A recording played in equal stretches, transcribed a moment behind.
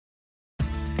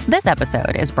This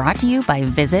episode is brought to you by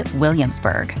Visit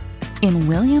Williamsburg. In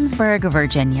Williamsburg,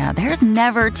 Virginia, there's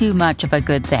never too much of a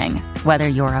good thing. Whether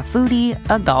you're a foodie,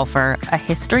 a golfer, a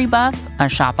history buff, a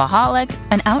shopaholic,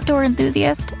 an outdoor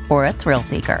enthusiast, or a thrill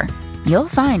seeker, you'll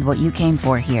find what you came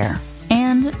for here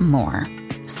and more.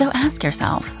 So ask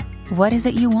yourself, what is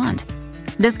it you want?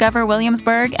 Discover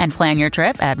Williamsburg and plan your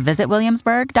trip at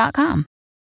visitwilliamsburg.com.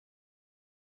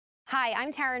 Hi,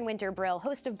 I'm Taryn Winter-Brill,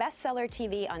 host of Bestseller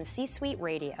TV on C-Suite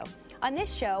Radio. On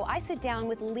this show, I sit down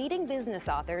with leading business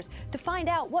authors to find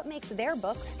out what makes their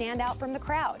books stand out from the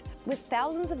crowd. With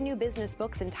thousands of new business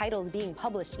books and titles being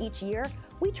published each year,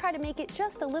 we try to make it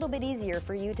just a little bit easier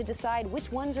for you to decide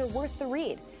which ones are worth the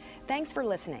read. Thanks for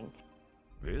listening.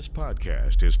 This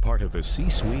podcast is part of the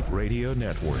C-Suite Radio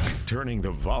Network, turning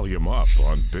the volume up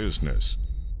on business.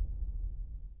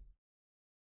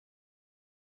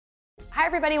 Hi,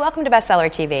 everybody. Welcome to Bestseller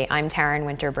TV. I'm Taryn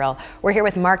Winter-Brill. We're here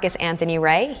with Marcus Anthony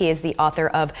Ray. He is the author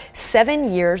of 7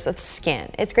 Years of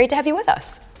Skin. It's great to have you with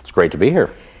us. It's great to be here.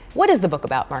 What is the book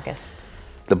about, Marcus?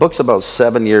 The book's about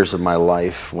 7 years of my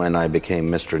life when I became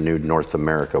Mr. Nude North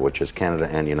America, which is Canada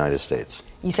and United States.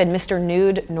 You said Mr.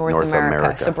 Nude North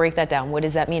America. So break that down. What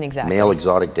does that mean exactly? Male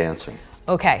exotic dancing.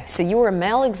 Okay, so you were a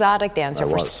male exotic dancer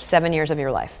for 7 years of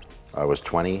your life. I was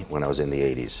 20 when I was in the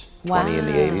 80s. Wow. 20 in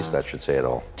the 80s, that should say it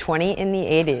all. 20 in the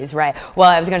 80s, right. Well,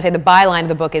 I was going to say the byline of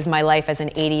the book is My Life as an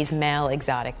 80s Male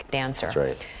Exotic Dancer. That's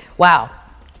right. Wow.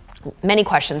 Many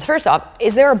questions. First off,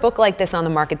 is there a book like this on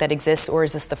the market that exists, or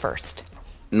is this the first?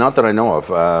 Not that I know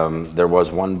of. There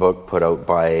was one book put out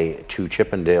by two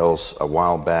Chippendales a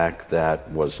while back that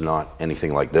was not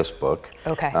anything like this book.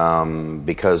 Okay.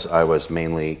 Because I was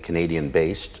mainly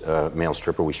Canadian-based, male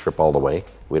stripper, we strip all the way.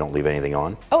 We don't leave anything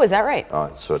on. Oh, is that right?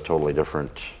 It's a totally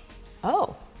different...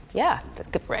 Oh, yeah.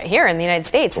 Right here in the United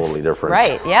States. Totally different.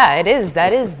 Right, yeah, it is.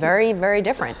 That is very, very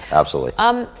different. Absolutely.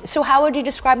 So how would you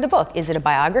describe the book? Is it a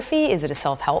biography? Is it a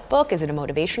self-help book? Is it a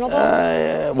motivational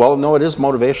book? Well, no, it is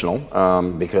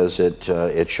motivational because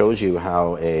it shows you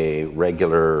how a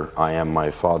regular I am my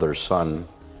father's son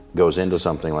goes into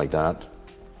something like that,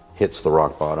 hits the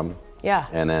rock bottom, yeah,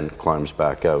 and then climbs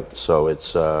back out. So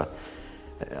it's, I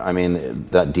mean,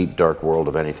 that deep, dark world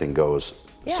of anything goes,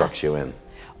 sucks you in.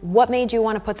 What made you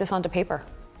want to put this onto paper?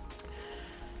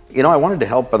 You know, I wanted to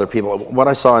help other people. What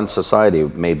I saw in society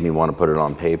made me want to put it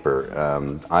on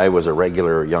paper. I was a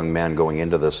regular young man going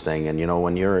into this thing, and you know,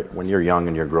 when you're young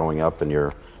and you're growing up and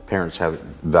your parents have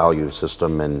value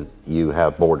system and you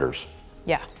have borders.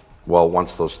 Yeah. Well,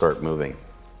 once those start moving,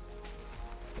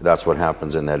 that's what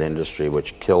happens in that industry,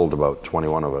 which killed about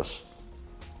 21 of us.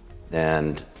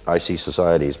 And I see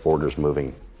society's borders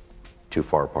moving too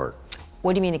far apart.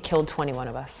 What do you mean it killed 21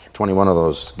 of us? 21 of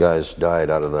those guys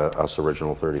died out of us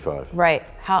original 35. Right.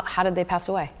 How did they pass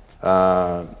away?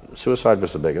 Suicide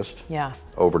was the biggest. Yeah.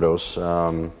 Overdose.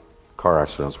 Car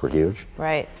accidents were huge.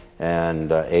 Right.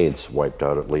 And AIDS wiped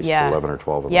out at least 11 or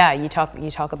 12 of them. Yeah, you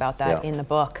talk about that in the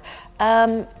book.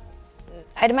 I'd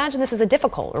imagine this is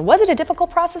was it a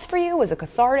difficult process for you? Was it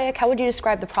cathartic? How would you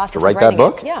describe the process to write of writing that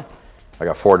book? it? Yeah. I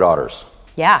got 4 daughters.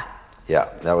 Yeah. Yeah,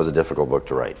 that was a difficult book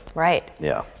to write. Right.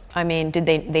 Yeah. I mean, did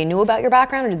they knew about your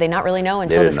background, or did they not really know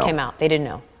until this came out? They didn't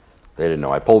know. They didn't know.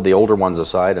 I pulled the older ones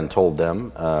aside and told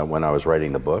them when I was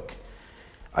writing the book.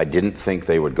 I didn't think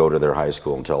they would go to their high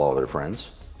school and tell all their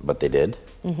friends, but they did.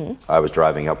 Mm-hmm. I was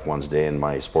driving up one day in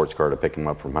my sports car to pick them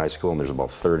up from high school, and there's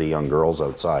about 30 young girls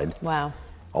outside. Wow.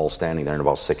 All standing there, and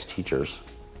about 6 teachers,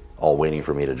 all waiting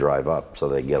for me to drive up so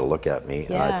they'd get a look at me.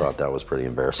 Yeah. And I thought that was pretty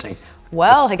embarrassing.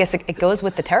 Well, I guess it goes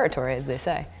with the territory, as they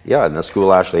say. Yeah, and the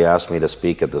school actually asked me to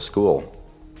speak at the school.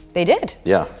 They did?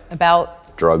 Yeah.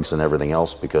 About? Drugs and everything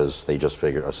else, because they just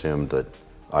assumed that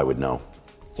I would know.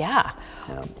 Yeah.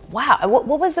 Wow.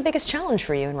 What was the biggest challenge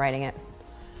for you in writing it?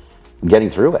 Getting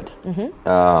through it.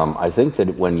 Mm-hmm. I think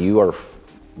that when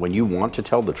you want to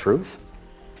tell the truth,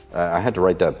 I had to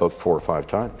write that book 4 or 5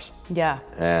 times. Yeah.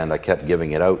 And I kept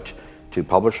giving it out to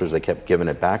publishers. They kept giving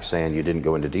it back, saying, you didn't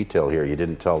go into detail here, you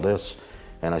didn't tell this.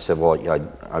 And I said, well,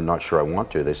 I'm not sure I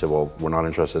want to. They said, well, we're not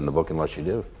interested in the book unless you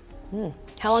do.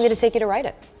 How long did it take you to write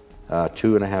it?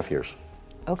 2.5 years.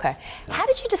 Okay. How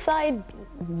did you decide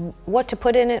what to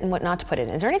put in it and what not to put in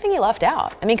it? Is there anything you left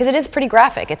out? I mean, because it is pretty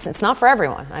graphic. It's not for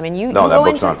everyone. I mean, you that go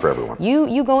book's into, not for everyone.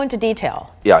 You go into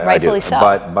detail. Yeah, rightfully I do.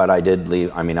 So. But I did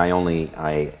leave. I mean,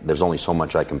 there's only so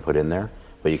much I can put in there.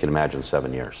 But you can imagine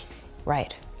 7 years.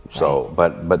 Right. So,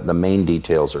 right. But the main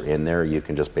details are in there. You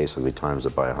can just basically times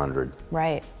it by 100.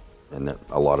 Right. And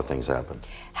a lot of things happen.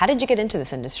 How did you get into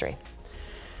this industry?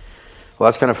 Well,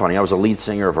 that's kind of funny. I was a lead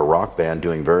singer of a rock band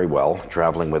doing very well,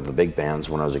 traveling with the big bands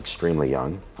when I was extremely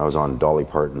young. I was on Dolly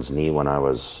Parton's knee when I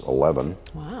was 11.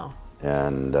 Wow.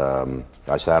 And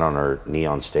I sat on her knee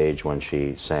on stage when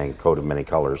she sang Coat of Many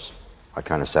Colors. I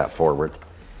kind of sat forward.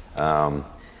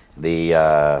 The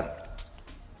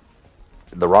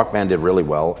rock band did really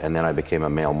well, and then I became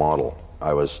a male model.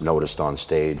 I was noticed on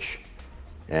stage,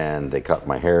 and they cut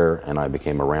my hair, and I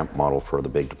became a ramp model for the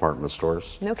big department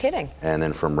stores. No kidding. And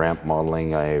then from ramp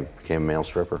modeling, I became a male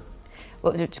stripper.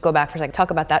 Well, to go back for a second,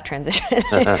 talk about that transition.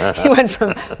 You went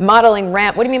from modeling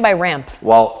ramp. What do you mean by ramp?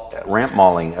 Well, ramp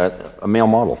modeling, a male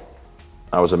model.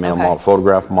 I was a male model,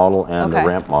 photograph model and a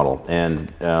ramp model. And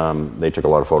they took a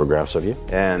lot of photographs of you.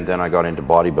 And then I got into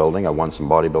bodybuilding. I won some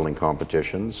bodybuilding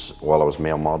competitions while I was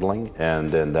male modeling. And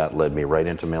then that led me right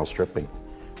into male stripping.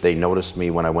 They noticed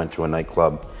me when I went to a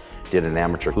nightclub, did an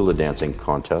amateur hula dancing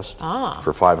contest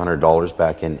for $500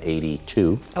 back in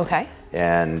 '82. Okay.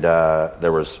 And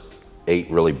there was 8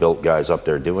 really built guys up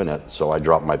there doing it, so I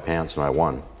dropped my pants and I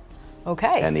won.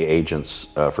 Okay. And the agents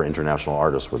for international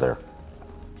artists were there.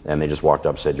 And they just walked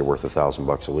up and said, "You're worth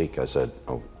 $1,000 a week." I said,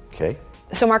 "Okay."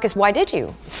 So Marcus, why did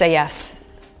you say yes?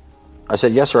 I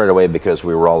said yes right away because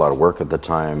we were all out of work at the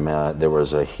time. There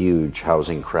was a huge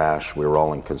housing crash. We were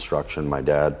all in construction, my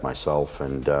dad, myself,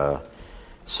 and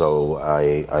so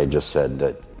I just said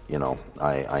that, you know,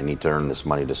 I need to earn this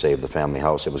money to save the family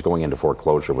house. It was going into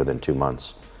foreclosure within 2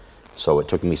 months. So it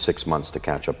took me 6 months to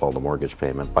catch up all the mortgage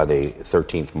payment. By the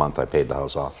 13th month, I paid the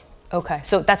house off. Okay,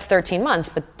 so that's 13 months,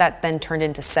 but that then turned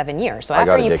into 7 years. So I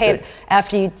after got you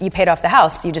addicted. you paid off the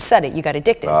house, you just said it, you got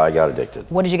addicted. I got addicted.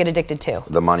 What did you get addicted to?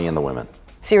 The money and the women.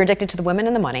 So you're addicted to the women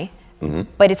and the money.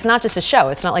 But it's not just a show.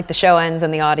 It's not like the show ends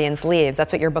and the audience leaves.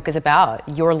 That's what your book is about.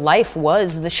 Your life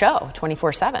was the show,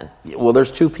 24/7. Well,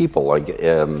 there's 2 people. Like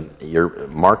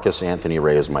Marcus Anthony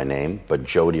Ray is my name, but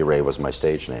Jody Ray was my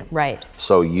stage name. Right.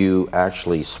 So you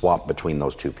actually swap between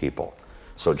those 2 people.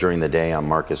 So during the day, I'm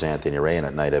Marcus Anthony Ray, and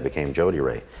at night I became Jody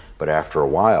Ray. But after a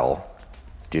while,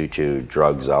 due to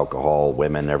drugs, alcohol,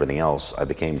 women, everything else, I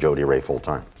became Jody Ray full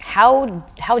time. How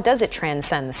does it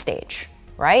transcend the stage?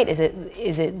 Right? Is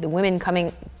it the women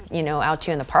coming, out to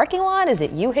you in the parking lot? Is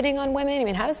it you hitting on women? I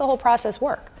mean, how does the whole process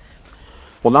work?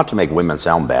 Well, not to make women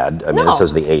sound bad. I mean, this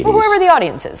is the 80s. Well, whoever the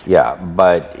audience is. Yeah,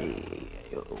 but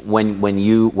when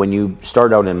you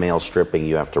start out in male stripping,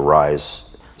 you have to rise.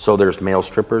 So there's male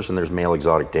strippers and there's male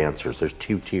exotic dancers. There's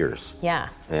 2 tiers. Yeah.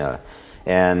 Yeah.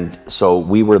 And so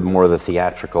we were more the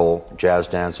theatrical, jazz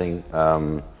dancing,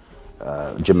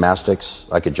 gymnastics.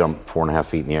 I could jump 4.5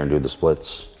 feet in the air and do the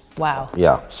splits. Wow.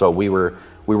 Yeah. So we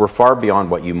were far beyond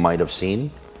what you might have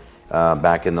seen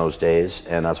back in those days,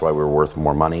 and that's why we were worth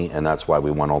more money, and that's why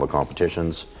we won all the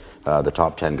competitions. The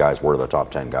top 10 guys were the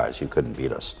top 10 guys. You couldn't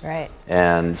beat us. Right.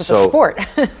 And so it's a sport.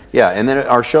 Yeah, and then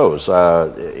our shows.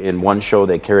 In one show,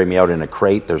 they carry me out in a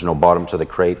crate. There's no bottom to the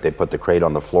crate. They put the crate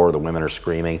on the floor. The women are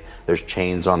screaming. There's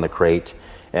chains on the crate.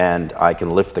 And I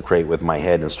can lift the crate with my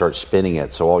head and start spinning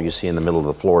it. So all you see in the middle of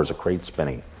the floor is a crate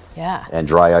spinning. Yeah. And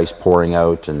dry ice pouring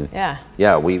out. And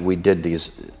yeah, we did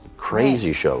these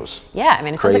crazy shows. Yeah, I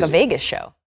mean, it sounds like a Vegas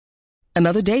show.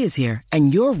 Another day is here,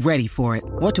 and you're ready for it.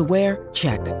 What to wear?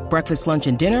 Check. Breakfast, lunch,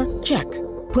 and dinner? Check.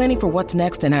 Planning for what's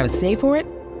next and how to save for it?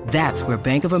 That's where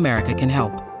Bank of America can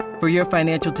help. For your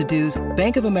financial to-dos,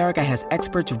 Bank of America has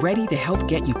experts ready to help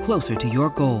get you closer to your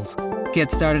goals.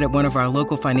 Get started at one of our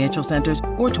local financial centers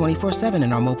or 24/7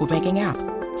 in our mobile banking app.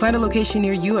 Find a location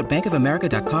near you at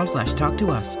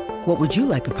bankofamerica.com/talktous. What would you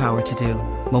like the power to do?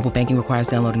 Mobile banking requires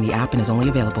downloading the app and is only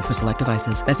available for select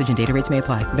devices. Message and data rates may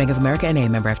apply. Bank of America NA,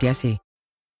 member FDIC.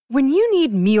 When you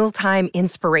need mealtime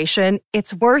inspiration,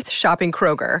 it's worth shopping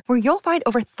Kroger, where you'll find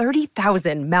over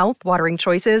 30,000 mouth-watering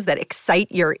choices that excite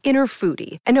your inner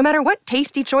foodie. And no matter what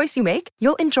tasty choice you make,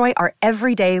 you'll enjoy our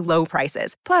everyday low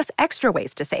prices, plus extra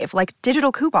ways to save, like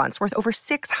digital coupons worth over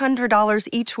 $600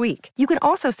 each week. You can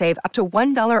also save up to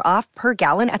 $1 off per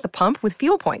gallon at the pump with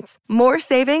fuel points. More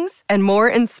savings and more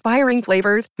inspiring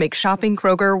flavors make shopping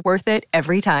Kroger worth it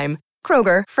every time.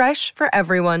 Kroger, fresh for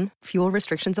everyone. Fuel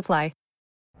restrictions apply.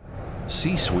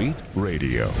 C-Suite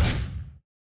Radio.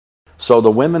 So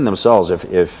the women themselves,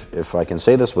 if I can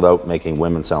say this without making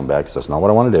women sound bad, because that's not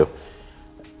what I want to do,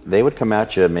 they would come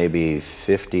at you maybe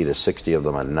 50 to 60 of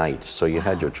them a night. So you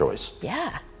had your choice.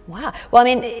 Yeah. Wow. Well, I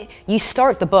mean, you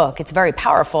start the book. It's very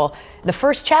powerful. The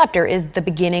first chapter is the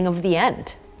beginning of the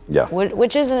end. Yeah.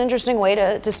 Which is an interesting way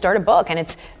to start a book, and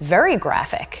it's very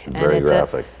graphic. Very and it's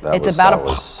graphic. It's about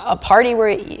a party where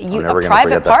a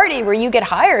private party where you get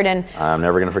hired, and I'm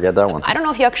never going to forget that one. I don't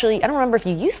know if you I don't remember if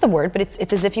you used the word, but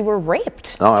it's as if you were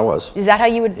raped. No, I was. Is that how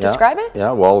you would describe it?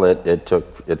 Yeah. Well, it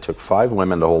took 5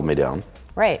 women to hold me down.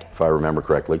 Right. if I remember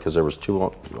correctly, because there was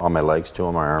 2 on my legs, 2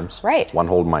 on my arms, Right. 1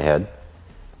 holding my head,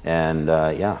 and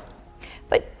yeah.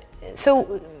 But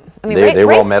so, I mean, They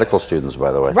were all medical students,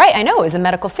 by the way. Right, I know, it was a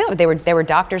medical field. They were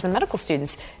doctors and medical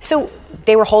students. So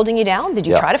they were holding you down. Did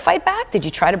you Yeah. try to fight back? Did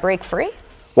you try to break free?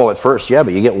 Well, at first, yeah,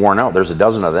 but you get worn out. There's a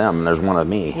dozen of them, and there's 1 of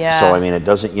me. Yeah. So I mean, it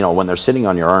doesn't, when they're sitting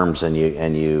on your arms and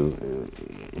you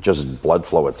just blood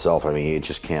flow itself. I mean, you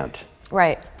just can't.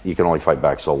 Right. You can only fight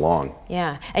back so long.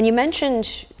 Yeah, and you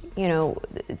mentioned,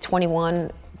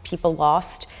 21 people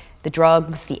lost, the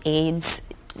drugs, the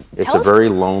AIDS. It's Tell a us- very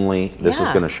lonely. This is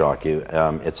Yeah. going to shock you.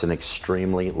 It's an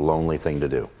extremely lonely thing to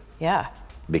do Yeah,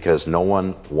 because no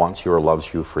one wants you or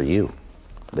loves you for you.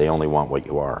 They only want what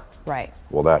you are. right,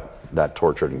 Well, that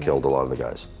tortured and killed a lot of the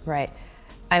guys. right.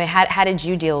 I mean, how did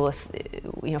you deal with,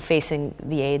 facing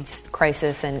the AIDS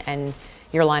crisis and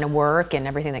your line of work and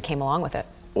everything that came along with it?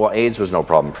 Well, AIDS was no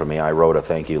problem for me. I wrote a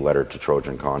thank you letter to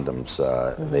Trojan Condoms.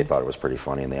 They thought it was pretty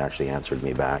funny, and they actually answered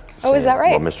me back. Oh, is that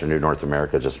right? Well, Mr. New North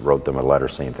America just wrote them a letter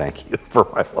saying thank you for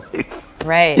my life.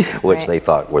 Right. Which right. they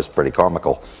thought was pretty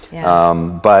comical. Yeah.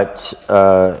 But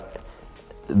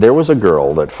there was a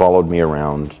girl that followed me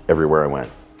around everywhere I went.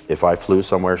 If I flew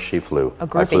somewhere, she flew. A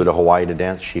I flew groupie. to Hawaii to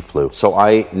dance, she flew. So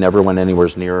I never went anywhere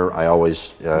near her. I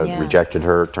always Yeah. rejected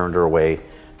her, turned her away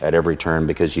at every turn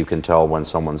because you can tell when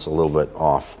someone's a little bit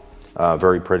off.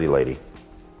 Very pretty lady.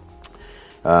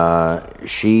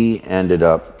 She ended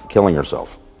up killing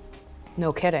herself.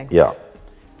 No kidding. Yeah.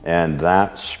 And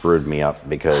that screwed me up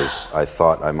because I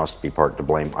thought I must be part to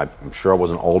blame. I'm sure I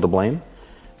wasn't all to blame,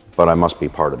 but I must be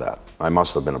part of that. I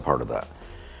must have been a part of that.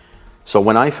 So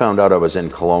when I found out I was in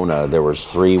Kelowna, there was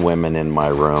 3 women in my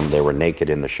room. They were naked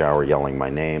in the shower yelling my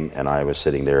name, and I was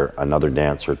sitting there. Another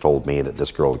dancer told me that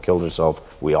this girl had killed herself.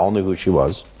 We all knew who she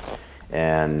was.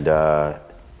 And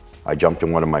I jumped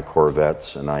in one of my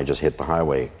Corvettes, and I just hit the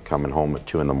highway coming home at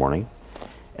 2 in the morning.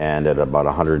 And at about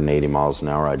 180 miles an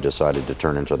hour, I decided to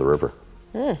turn into the river.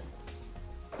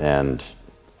 And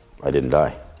I didn't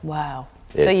die. Wow.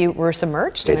 So you were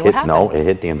submerged? I It mean, what hit, happened? no, it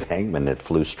hit the embankment. It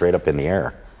flew straight up in the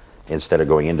air. Instead of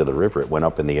going into the river, it went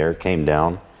up in the air, came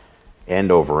down, end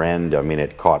over end. I mean,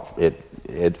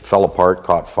 it fell apart,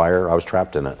 caught fire. I was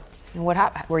trapped in it. And what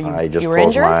happened? I just you were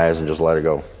closed injured? my eyes and just let it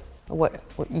go. What?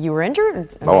 You were injured?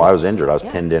 I was injured. I was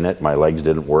Yeah. pinned in it. My legs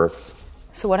didn't work.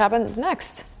 So what happened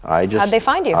next? How'd they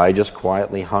find you? I just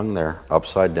quietly hung there,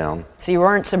 upside down. So you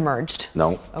weren't submerged?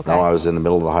 No, Okay. no, I was in the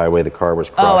middle of the highway. The car was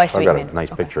crushed. Oh, I see I've what got you a mean.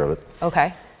 nice Okay. picture of it.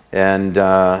 Okay. And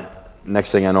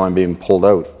next thing I know, I'm being pulled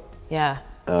out Yeah.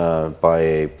 by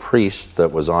a priest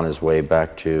that was on his way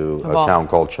back to Of a all- town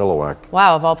called Chilliwack.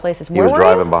 Wow, of all places. He Where was were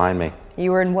driving you? behind me.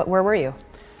 You were in where were you?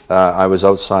 I was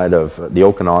outside of the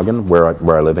Okanagan, where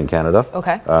I live in Canada.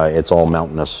 Okay. It's all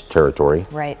mountainous territory.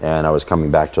 Right. And I was coming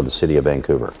back to the city of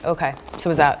Vancouver. Okay. So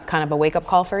was that kind of a wake-up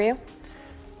call for you?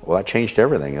 Well, that changed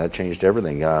everything.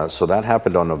 So that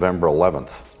happened on November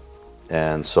 11th.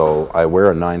 And so I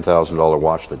wear a $9,000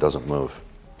 watch that doesn't move.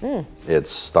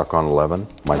 It's stuck on 11.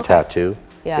 My tattoo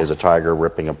Yeah. is a tiger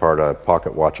ripping apart a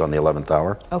pocket watch on the 11th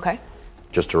hour, Okay.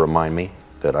 just to remind me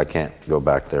that I can't go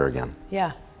back there again.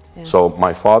 Yeah. Yeah. So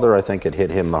my father, I think it hit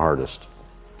him the hardest.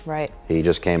 Right. He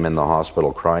just came in the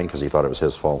hospital crying because he thought it was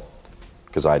his fault,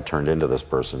 because I had turned into this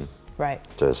person Right.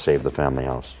 to save the family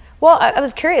house. Well, I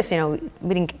was curious,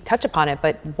 we didn't touch upon it,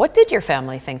 but what did your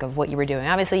family think of what you were doing?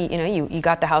 Obviously, you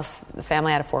got the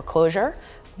family out of foreclosure.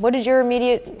 What did your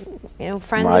immediate,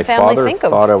 friends My and family father think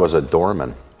of? thought I was a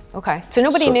doorman. Okay. So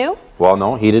nobody knew? Well,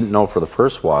 no, he didn't know for the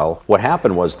first while. What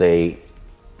happened was they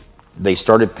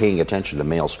started paying attention to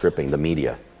male stripping, the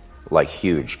media, like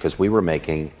huge, because we were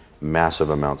making massive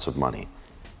amounts of money,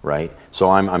 right? So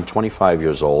I'm 25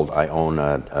 years old. I own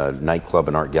a nightclub,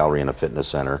 an art gallery, and a fitness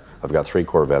center. I've got 3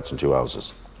 Corvettes and 2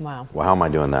 houses. Wow. Well, how am I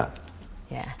doing that?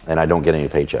 Yeah. And I don't get any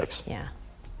paychecks. Yeah.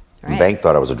 The Right. bank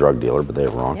thought I was a drug dealer, but they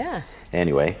were wrong. Yeah.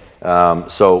 Anyway,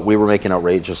 so we were making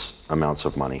outrageous amounts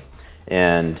of money.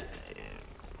 And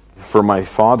for my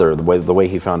father, the way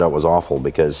he found out was awful,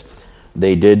 because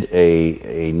they did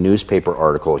a newspaper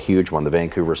article, a huge one, the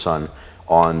Vancouver Sun,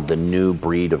 on the new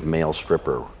breed of male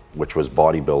stripper, which was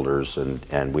bodybuilders,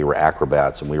 and we were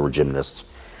acrobats and we were gymnasts.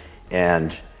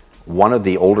 And one of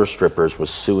the older strippers was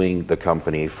suing the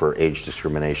company for age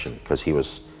discrimination because he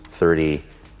was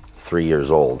 33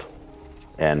 years old.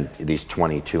 And these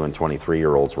 22 and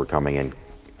 23-year-olds were coming in,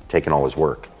 taking all his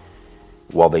work.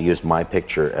 Well, they used my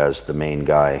picture as the main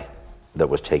guy that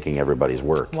was taking everybody's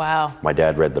work. Wow. My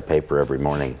dad read the paper every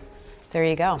morning. There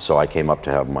you go. So I came up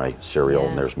to have my cereal, Yeah.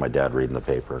 and there's my dad reading the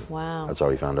paper. Wow. That's how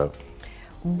he found out.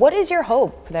 What is your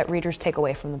hope that readers take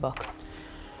away from the book?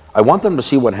 I want them to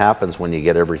see what happens when you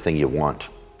get everything you want.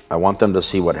 I want them to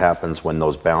see what happens when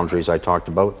those boundaries I talked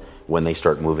about, when they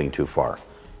start moving too far.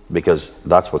 Because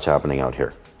that's what's happening out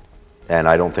here. And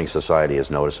I don't think society is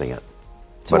noticing it.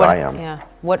 So but I am. Yeah.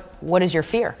 What is your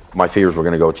fear? My fear is we're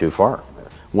going to go too far.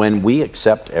 When we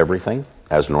accept everything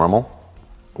as normal,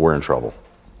 we're in trouble.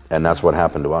 And that's what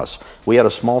happened to us. We had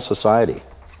a small society.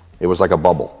 It was like a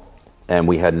bubble. And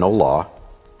we had no law.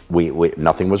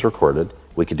 Nothing was recorded.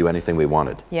 We could do anything we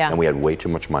wanted. Yeah. And we had way too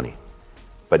much money.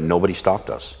 But nobody stopped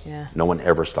us. Yeah. No one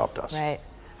ever stopped us. Right.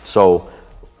 So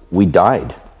we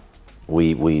died.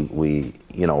 We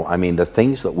I mean, the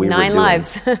things that we were doing. 9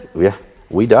 lives. Yeah,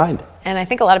 we died. And I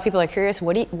think a lot of people are curious,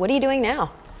 what are you doing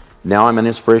now? Now I'm an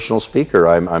inspirational speaker.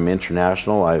 I'm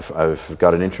international. I've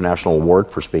got an international award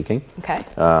for speaking. Okay.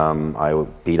 I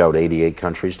beat out 88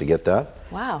 countries to get that.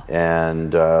 Wow.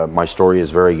 And my story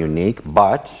is very unique,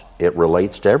 but it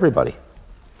relates to everybody,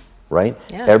 right?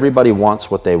 Yeah. Everybody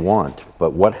wants what they want,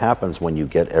 but what happens when you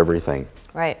get everything?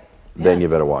 Right. Then you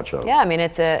better watch out. Yeah, I mean,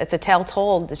 it's a tale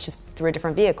told. It's just through a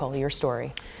different vehicle, your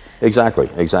story. Exactly.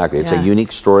 It's a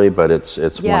unique story, but it's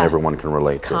one everyone can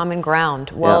relate to. Common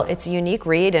ground. Well, it's a unique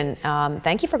read, and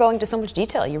thank you for going into so much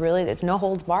detail. It's no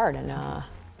holds barred, and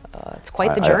it's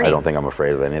quite the journey. I don't think I'm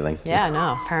afraid of anything. Yeah,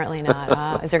 no, apparently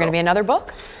not. Is there going to be another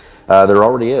book? There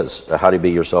already is. How to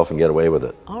Be Yourself and Get Away with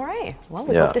It. All right. Well,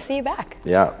 we'd love to see you back.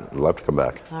 Yeah, I'd love to come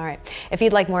back. All right. If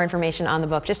you'd like more information on the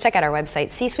book, just check out our website,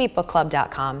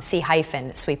 csweetbookclub.com,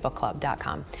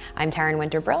 c-sweetbookclub.com. I'm Taryn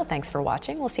Winterbrill. Thanks for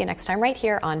watching. We'll see you next time right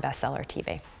here on Bestseller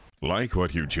TV. Like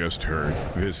what you just heard?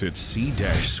 Visit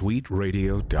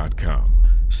c-suiteradio.com.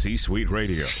 C-Suite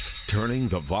Radio, turning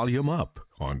the volume up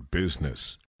on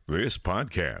business. This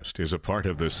podcast is a part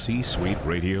of the C-Suite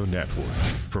Radio Network.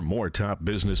 For more top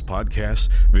business podcasts,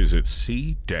 visit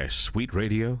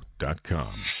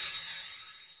c-suiteradio.com.